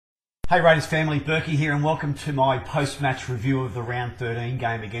Hey Raiders family, Berkey here and welcome to my post-match review of the round 13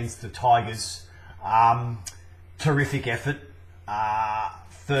 game against the Tigers. Terrific effort.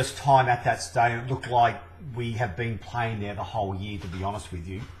 First time at that stadium. It looked like we have been playing there the whole year, to be honest with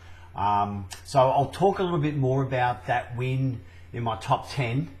you. So I'll talk a little bit more about that win in my top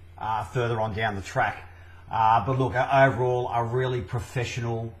 10 further on down the track. But look, overall a really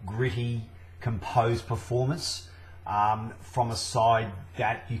professional, gritty, composed performance. From a side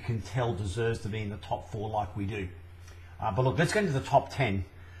that you can tell deserves to be in the top 4 like we do. But look, let's get into the top 10.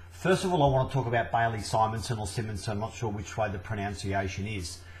 First of all, I want to talk about Bailey Simonson or Simonson, I'm not sure which way the pronunciation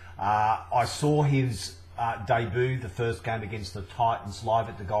is. I saw his debut, the first game against the Titans live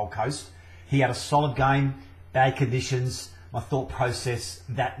at the Gold Coast. He had a solid game, bad conditions. My thought process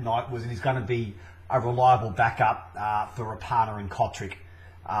that night was that he's going to be a reliable backup for Rapana and Kotrick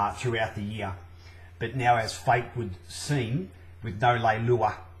throughout the year. But now, as fate would seem, with no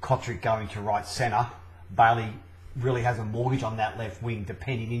Leilua, Kotrick going to right centre, Bailey really has a mortgage on that left wing,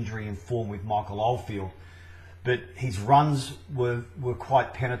 depending injury and form with Michael Oldfield. But his runs were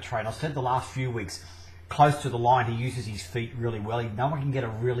quite penetrating. I said the last few weeks, close to the line, he uses his feet really well. No one can get a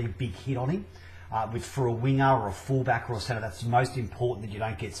really big hit on him. Which for a winger or a fullback or a centre, that's most important that you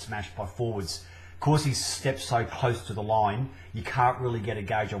don't get smashed by forwards. Of course, he steps so close to the line, you can't really get a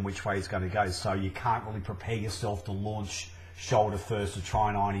gauge on which way he's going to go. So you can't really prepare yourself to launch shoulder first to try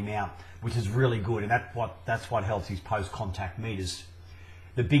and iron him out, which is really good. And that's what helps his post-contact meters.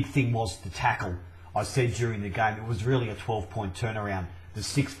 The big thing was the tackle. I said during the game, it was really a 12-point turnaround. The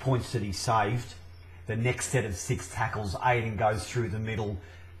 6 points that he saved, the next set of 6 tackles, Aiden goes through the middle,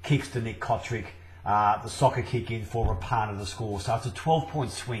 kicks to Nick Kotrick, the soccer kick in for Rapana to score. So it's a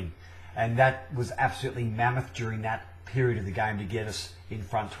 12-point swing. And that was absolutely mammoth during that period of the game to get us in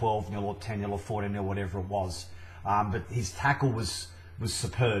front 12-0 or 10-0 or 14-0, whatever it was. But his tackle was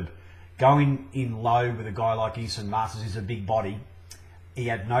superb. Going in low with a guy like Easton Masters, who's a big body, he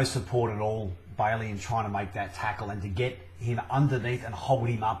had no support at all, Bailey, in trying to make that tackle. And to get him underneath and hold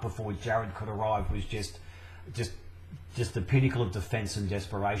him up before Jared could arrive was just the pinnacle of defence and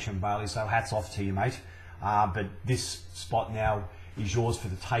desperation, Bailey. So hats off to you, mate. But this spot now is yours for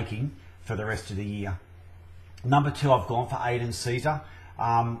the taking for the rest of the year. Number 2, I've gone for Aiden Caesar.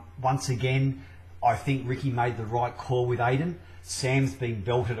 Once again, I think Ricky made the right call with Aiden. Sam's been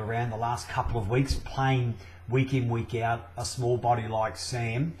belted around the last couple of weeks, playing week in, week out. A small body like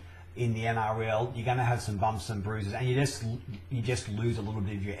Sam in the NRL, you're going to have some bumps and bruises, and you just lose a little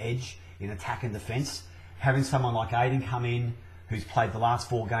bit of your edge in attack and defence. Having someone like Aiden come in, who's played the last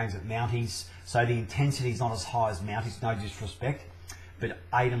 4 games at Mounties, so the intensity is not as high as Mounties, no disrespect. But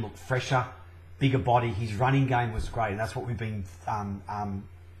Aiden looked fresher, bigger body. His running game was great, and that's what we've been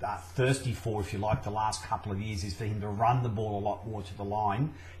thirsty for, if you like, the last couple of years, is for him to run the ball a lot more to the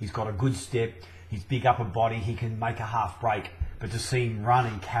line. He's got a good step, his big upper body, he can make a half break. But to see him run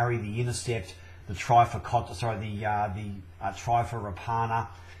and carry the intercept, the try for try for Rapana,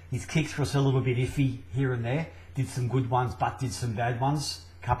 his kicks were a little bit iffy here and there. Did some good ones, but did some bad ones.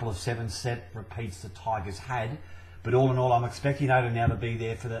 A couple of 7-set repeats the Tigers had. But all in all, I'm expecting Aiden now to be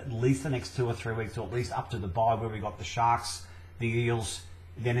there for at least the next 2 or 3 weeks, or at least up to the bye, where we got the Sharks, the Eels,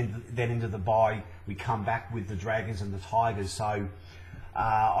 then into the bye, we come back with the Dragons and the Tigers. So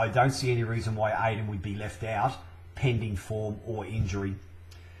I don't see any reason why Aiden would be left out, pending form or injury.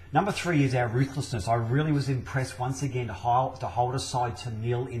 Number 3 is our ruthlessness. I really was impressed once again to hold a side to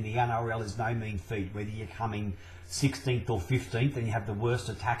nil in the NRL is no mean feat. Whether you're coming 16th or 15th and you have the worst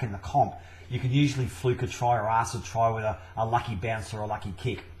attack in the comp, you can usually fluke a try or ask a try with a lucky bounce or a lucky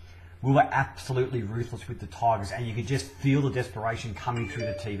kick. We were absolutely ruthless with the Tigers, and you could just feel the desperation coming through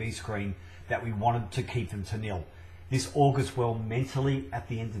the TV screen that we wanted to keep them to nil. This augurs well mentally at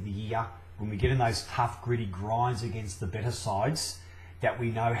the end of the year when we get in those tough, gritty grinds against the better sides, that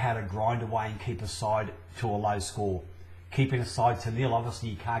we know how to grind away and keep a side to a low score. Keeping a side to nil, obviously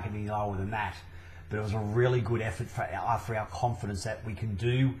you can't get any lower than that, but it was a really good effort for our confidence that we can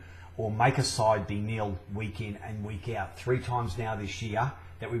do or make a side be nil week in and week out. 3 times now this year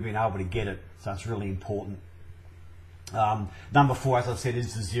that we've been able to get it, so it's really important. Number 4, as I said,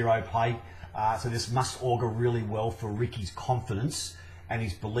 is the 0 play. So this must augur really well for Ricky's confidence and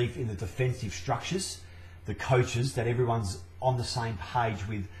his belief in the defensive structures, the coaches, that everyone's on the same page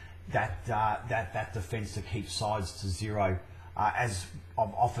with that defence to keep sides to 0. As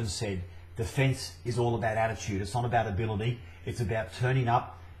I've often said, defence is all about attitude. It's not about ability. It's about turning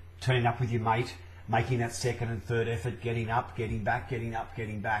up with your mate, making that second and third effort, getting up, getting back, getting up,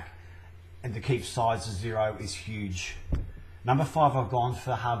 getting back. And to keep sides to 0 is huge. Number 5, I've gone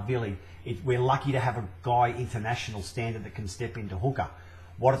for Havili. We're lucky to have a guy international standard that can step into hooker.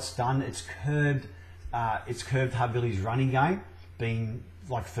 What it's done, it's curbed Havili's running game, being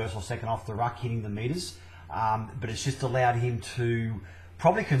like first or second off the ruck, hitting the meters. But it's just allowed him to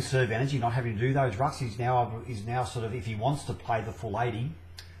probably conserve energy, not having to do those rucks. He's now sort of, if he wants to play the full 80,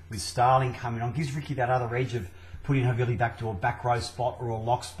 with Starling coming on, gives Ricky that other edge of putting Havili back to a back row spot or a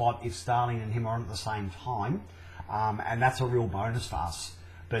lock spot if Starling and him are on at the same time. And that's a real bonus for us.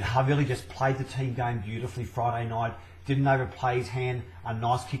 But Havili just played the team game beautifully Friday night, didn't overplay his hand, a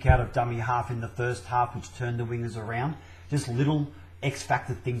nice kick out of dummy half in the first half, which turned the wingers around. Just little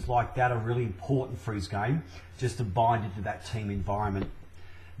X-factor things like that are really important for his game, just to bind into that team environment.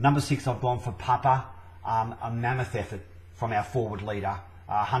 Number 6, I've gone for Papa, a mammoth effort from our forward leader,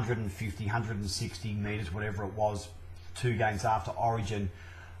 150, 160 metres, whatever it was, 2 games after Origin.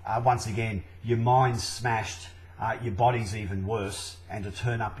 Once again, your mind's smashed, your body's even worse, and to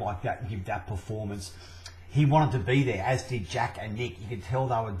turn up like that and give that performance. He wanted to be there, as did Jack and Nick. You could tell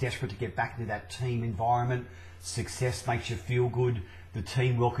they were desperate to get back into that team environment. Success makes you feel good. The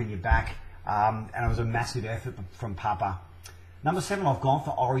team welcome you back. And it was a massive effort from Papa. Number 7, I've gone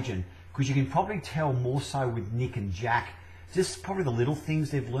for Origin, because you can probably tell more so with Nick and Jack, just probably the little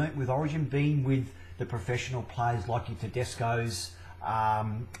things they've learnt with Origin, being with the professional players like your Tedesco's,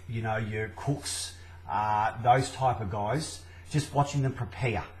 your Cooks, those type of guys, just watching them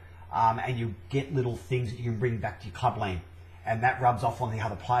prepare. And you get little things that you can bring back to your clubland, and that rubs off on the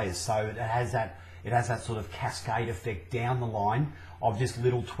other players. So it has that sort of cascade effect down the line of just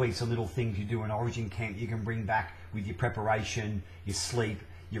little tweaks and little things you do in Origin camp you can bring back with your preparation, your sleep,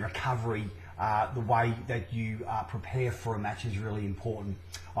 your recovery. The way that you prepare for a match is really important.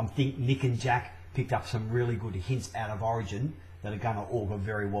 I think Nick and Jack picked up some really good hints out of Origin that are going to augur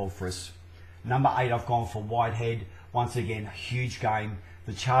very well for us. Number 8, I've gone for Whitehead. Once again, huge game.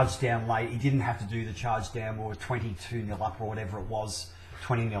 The charge down late, he didn't have to do the charge down. We were 22-0 up or whatever it was,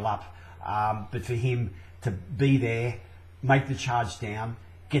 20-0 up. But for him to be there, make the charge down,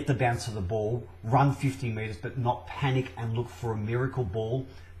 get the bounce of the ball, run 50 metres, but not panic and look for a miracle ball,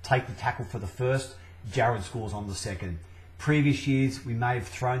 take the tackle for the first, Jared scores on the second. Previous years, we may have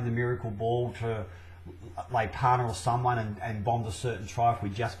thrown the miracle ball to Leipana or someone and bombed a certain try if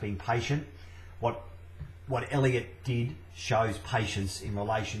we'd just been patient. What Elliott did shows patience in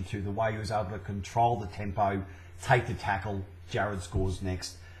relation to the way he was able to control the tempo, take the tackle, Jared scores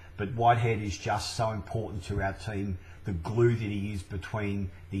next. But Whitehead is just so important to our team, the glue that he is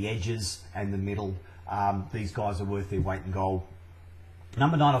between the edges and the middle. These guys are worth their weight in gold.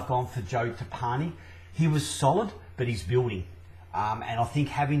 Number 9, I've gone for Joe Tapani. He was solid, but he's building. And I think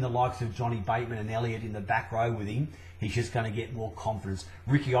having the likes of Johnny Bateman and Elliott in the back row with him, he's just going to get more confidence.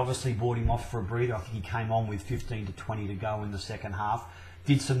 Ricky obviously brought him off for a breather. I think he came on with 15 to 20 to go in the second half.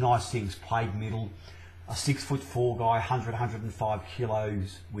 Did some nice things, played middle. A 6'4" guy, 100, 105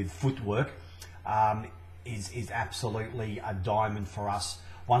 kilos with footwork is absolutely a diamond for us.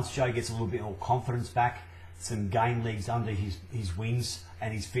 Once Joe gets a little bit more confidence back, some game leagues under his wings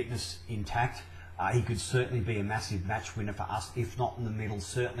and his fitness intact, he could certainly be a massive match winner for us, if not in the middle,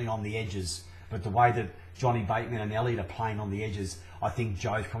 certainly on the edges. But the way that Johnny Bateman and Elliott are playing on the edges, I think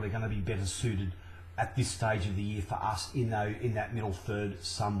Joe's probably going to be better suited at this stage of the year for us in that middle third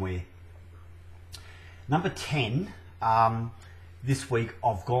somewhere. Number 10, this week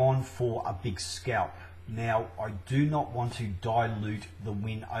I've gone for a big scalp. Now, I do not want to dilute the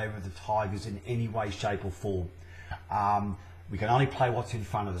win over the Tigers in any way, shape or form. We can only play what's in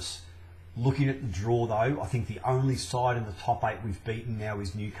front of us. Looking at the draw though, I think the only side in the top 8 we've beaten now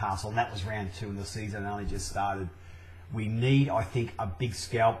is Newcastle, and that was round 2 and the season only just started. We need, I think, a big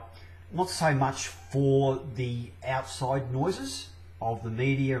scalp, not so much for the outside noises of the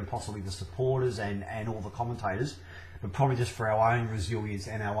media and possibly the supporters and all the commentators, but probably just for our own resilience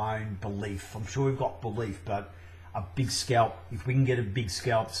and our own belief. I'm sure we've got belief, but a big scalp, if we can get a big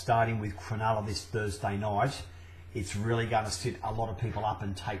scalp starting with Cronulla this Thursday night, it's really going to sit a lot of people up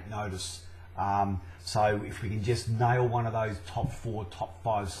and take notice. So if we can just nail one of those top 4, top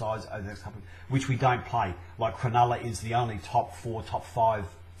 5 sides over the next couple, which we don't play, like Cronulla is the only top 4, top 5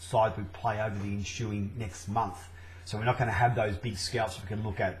 side we play over the ensuing next month. So we're not going to have those big scalps we can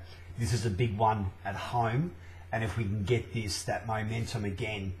look at. This is a big one at home, and if we can get that momentum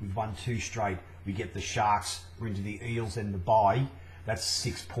again, we've won 2 straight, we get the Sharks, we're into the Eels and the bye. That's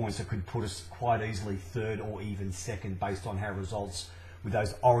 6 points that could put us quite easily 3rd or even 2nd based on how results with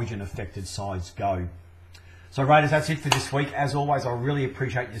those Origin affected sides go. So Raiders, that's it for this week. As always, I really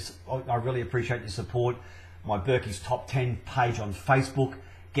appreciate your support. My Berkey's Top 10 page on Facebook.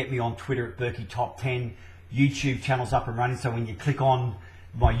 Get me on Twitter at Berkey Top 10. YouTube channel's up and running, so when you click on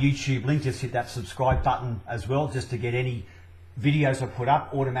my YouTube link, just hit that subscribe button as well, just to get any videos are put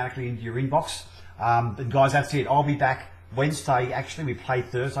up automatically into your inbox. And guys, that's it. I'll be back Wednesday. Actually, we play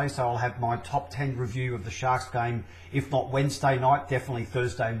Thursday, so I'll have my top 10 review of the Sharks game. If not Wednesday night, definitely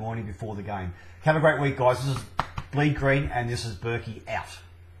Thursday morning before the game. Have a great week, guys. This is Bleed Green, and this is Berkey out.